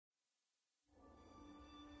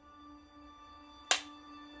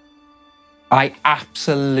I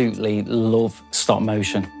absolutely love stop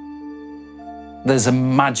motion. There's a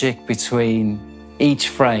magic between each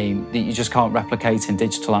frame that you just can't replicate in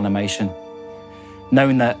digital animation.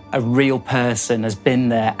 Knowing that a real person has been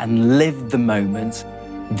there and lived the moment,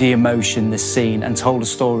 the emotion, the scene, and told a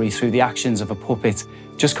story through the actions of a puppet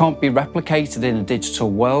just can't be replicated in a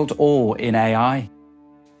digital world or in AI.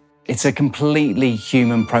 It's a completely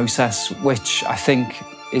human process, which I think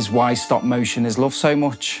is why stop motion is loved so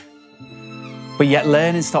much. But yet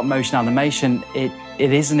learning stop motion animation, it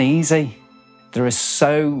isn't easy. There are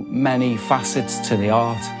so many facets to the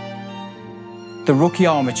art. The Rooki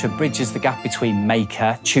Armature bridges the gap between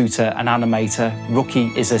maker, tutor and animator.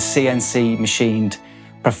 Rooki is a CNC machined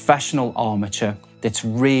professional armature that's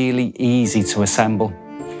really easy to assemble.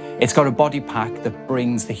 It's got a body pack that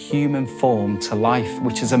brings the human form to life,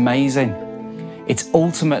 which is amazing. It's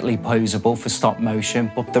ultimately posable for stop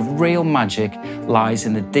motion, but the real magic lies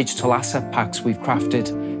in the digital asset packs we've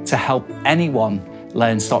crafted to help anyone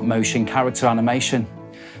learn stop motion character animation.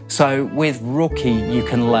 So with Rooki, you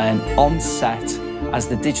can learn on set as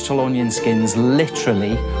the digital onion skins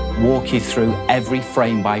literally walk you through every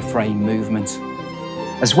frame by frame movement.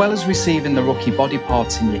 As well as receiving the Rooki body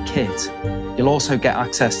parts in your kit, you'll also get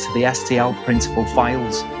access to the STL printable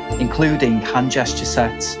files, including hand gesture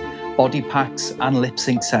sets, body packs and lip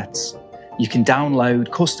sync sets. You can download,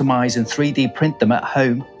 customize and 3D print them at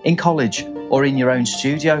home, in college or in your own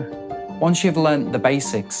studio. Once you've learnt the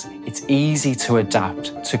basics, it's easy to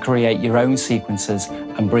adapt to create your own sequences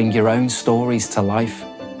and bring your own stories to life.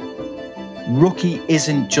 Rooki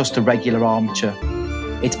isn't just a regular armature.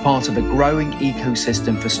 It's part of a growing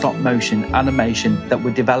ecosystem for stop motion animation that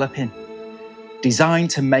we're developing,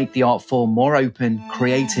 designed to make the art form more open,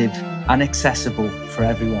 creative and accessible for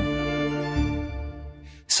everyone.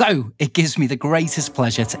 So, it gives me the greatest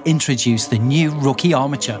pleasure to introduce the new Rooki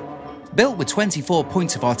Armature. Built with 24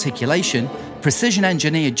 points of articulation, precision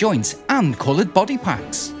engineered joints and coloured body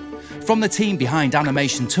packs. From the team behind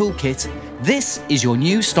Animation Toolkit, this is your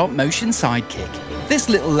new stop motion sidekick. This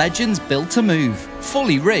little legend's built to move,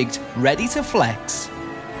 fully rigged, ready to flex.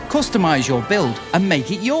 Customise your build and make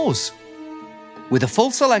it yours. With a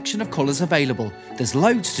full selection of colours available, there's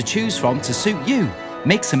loads to choose from to suit you.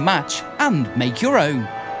 Mix and match and make your own.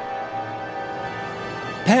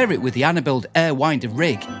 Pair it with the Anabuild Air Winder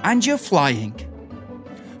rig and you're flying.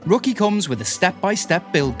 Rooki comes with a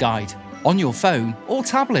step-by-step build guide on your phone or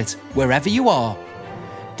tablet, wherever you are.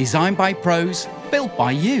 Designed by pros, built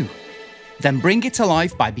by you. Then bring it to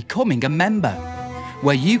life by becoming a member,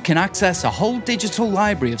 where you can access a whole digital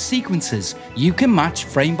library of sequences you can match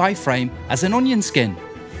frame by frame as an onion skin.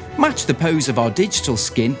 Match the pose of our digital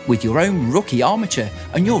skin with your own Rooki Armature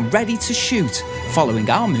and you're ready to shoot, following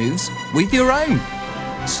our moves with your own.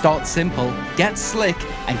 Start simple, get slick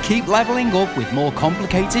and keep leveling up with more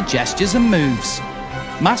complicated gestures and moves.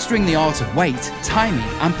 Mastering the art of weight, timing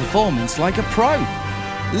and performance like a pro.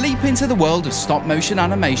 Leap into the world of stop motion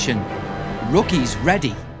animation. Rooki's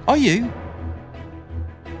ready, are you?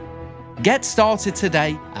 Get started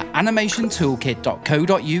today at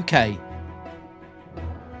animationtoolkit.co.uk.